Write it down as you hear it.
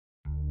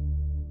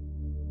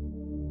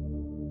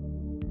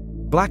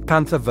Black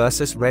Panther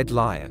vs. Red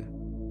Lion.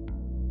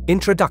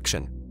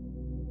 Introduction.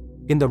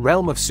 In the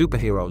realm of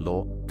superhero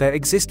lore, there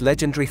exist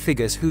legendary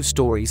figures whose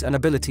stories and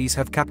abilities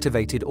have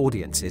captivated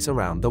audiences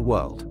around the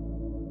world.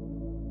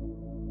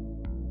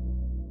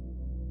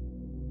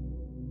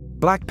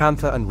 Black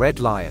Panther and Red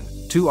Lion,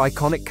 two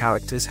iconic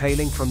characters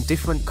hailing from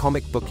different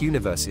comic book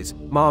universes,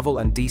 Marvel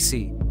and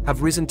DC,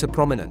 have risen to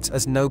prominence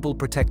as noble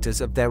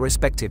protectors of their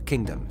respective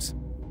kingdoms.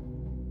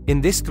 In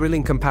this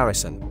thrilling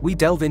comparison, we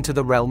delve into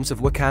the realms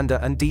of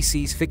Wakanda and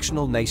DC's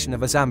fictional nation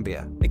of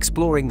Azambia,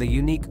 exploring the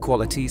unique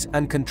qualities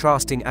and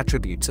contrasting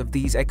attributes of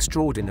these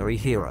extraordinary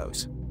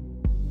heroes.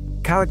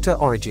 Character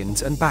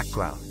origins and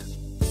background.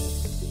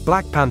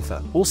 Black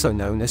Panther, also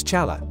known as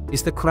T'Challa,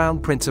 is the Crown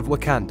Prince of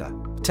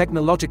Wakanda, a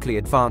technologically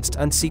advanced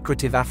and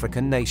secretive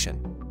African nation.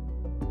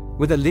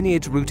 With a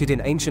lineage rooted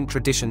in ancient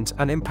traditions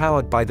and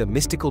empowered by the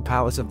mystical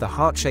powers of the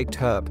heart-shaped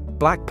herb,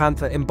 Black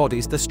Panther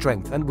embodies the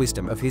strength and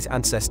wisdom of his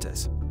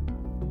ancestors.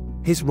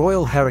 His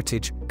royal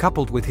heritage,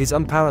 coupled with his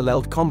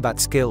unparalleled combat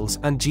skills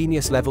and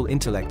genius-level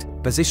intellect,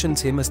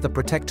 positions him as the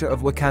protector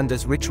of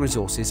Wakanda's rich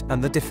resources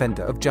and the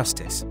defender of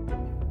justice.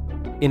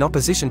 In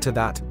opposition to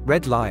that,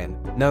 Red Lion,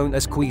 known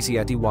as Kwesi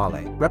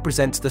Adewale,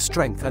 represents the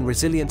strength and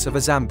resilience of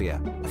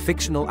Azambia, a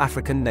fictional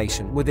African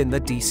nation within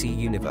the DC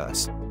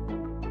universe.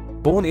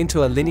 Born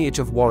into a lineage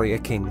of warrior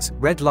kings,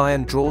 Red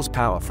Lion draws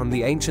power from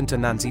the ancient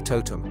Anansi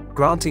totem,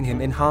 granting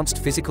him enhanced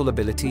physical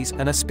abilities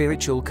and a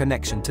spiritual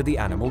connection to the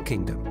animal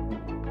kingdom.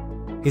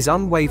 His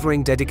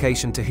unwavering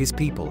dedication to his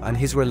people and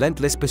his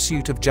relentless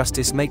pursuit of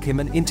justice make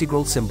him an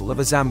integral symbol of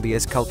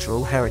Azambia's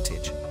cultural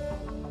heritage.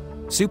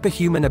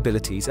 Superhuman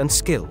abilities and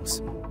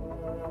skills.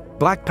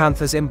 Black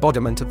Panther's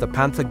embodiment of the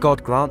Panther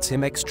god grants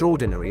him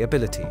extraordinary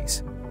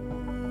abilities.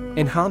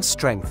 Enhanced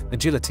strength,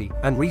 agility,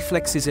 and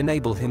reflexes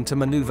enable him to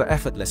maneuver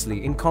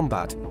effortlessly in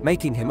combat,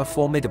 making him a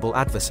formidable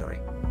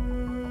adversary.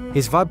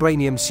 His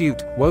vibranium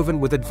suit, woven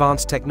with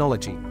advanced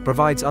technology,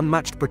 provides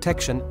unmatched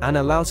protection and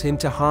allows him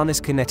to harness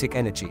kinetic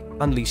energy,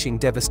 unleashing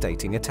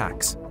devastating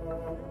attacks.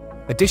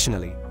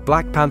 Additionally,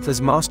 Black Panther's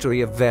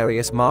mastery of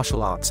various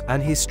martial arts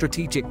and his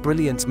strategic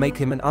brilliance make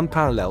him an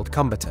unparalleled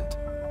combatant.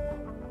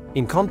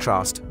 In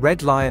contrast,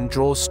 Red Lion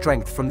draws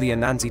strength from the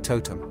Anansi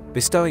totem,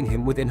 bestowing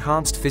him with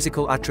enhanced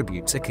physical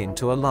attributes akin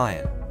to a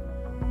lion.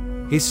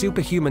 His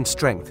superhuman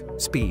strength,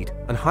 speed,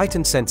 and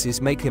heightened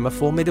senses make him a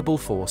formidable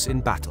force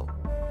in battle.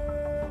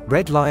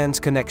 Red Lion's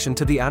connection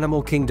to the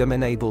animal kingdom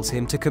enables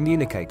him to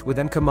communicate with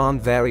and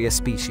command various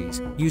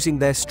species, using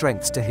their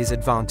strengths to his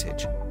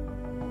advantage.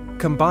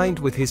 Combined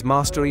with his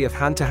mastery of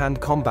hand-to-hand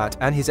combat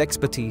and his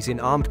expertise in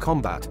armed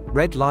combat,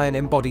 Red Lion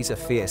embodies a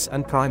fierce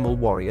and primal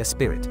warrior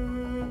spirit.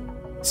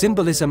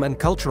 Symbolism and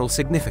cultural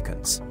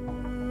significance.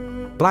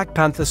 Black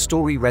Panther's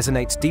story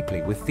resonates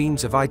deeply with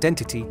themes of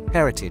identity,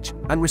 heritage,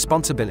 and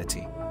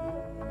responsibility.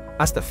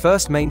 As the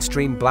first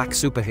mainstream black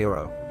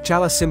superhero,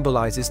 T'Challa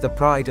symbolizes the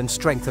pride and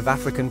strength of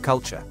African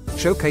culture,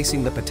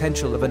 showcasing the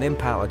potential of an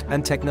empowered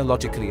and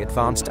technologically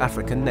advanced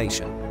African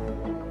nation.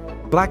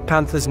 Black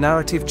Panther's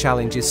narrative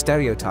challenges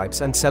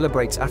stereotypes and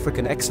celebrates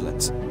African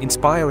excellence,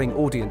 inspiring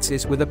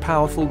audiences with a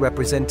powerful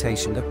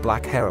representation of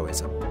black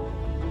heroism.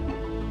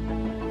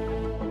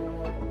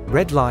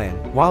 Red Lion,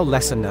 while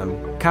lesser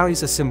known,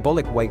 carries a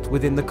symbolic weight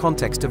within the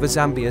context of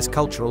Azambia's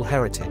cultural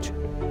heritage.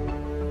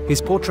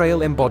 His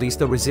portrayal embodies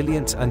the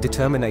resilience and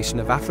determination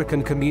of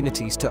African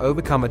communities to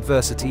overcome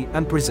adversity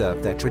and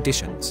preserve their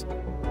traditions.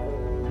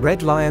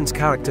 Red Lion's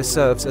character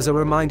serves as a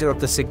reminder of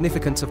the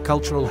significance of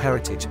cultural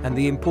heritage and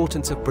the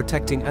importance of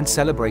protecting and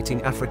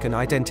celebrating African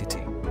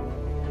identity.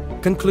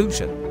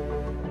 Conclusion.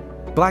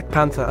 Black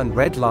Panther and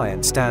Red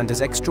Lion stand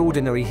as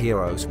extraordinary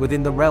heroes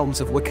within the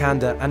realms of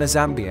Wakanda and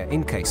Azambia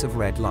in case of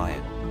Red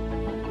Lion.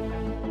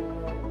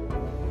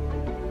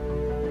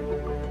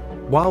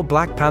 While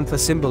Black Panther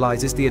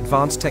symbolizes the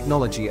advanced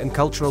technology and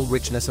cultural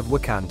richness of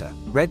Wakanda,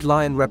 Red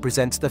Lion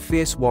represents the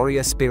fierce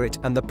warrior spirit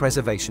and the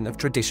preservation of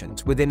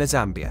traditions within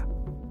Azambia.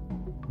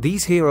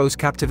 These heroes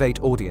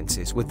captivate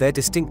audiences with their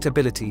distinct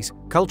abilities,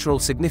 cultural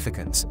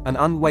significance, and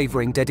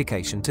unwavering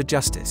dedication to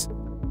justice.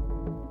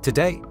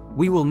 Today,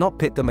 we will not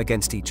pit them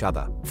against each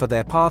other, for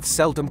their paths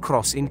seldom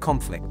cross in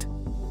conflict.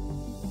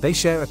 They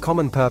share a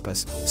common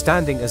purpose,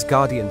 standing as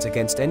guardians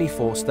against any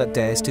force that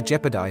dares to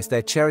jeopardize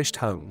their cherished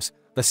homes,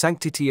 the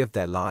sanctity of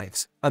their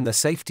lives, and the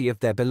safety of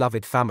their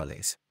beloved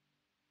families.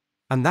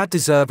 And that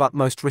deserve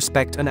utmost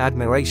respect and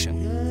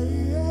admiration.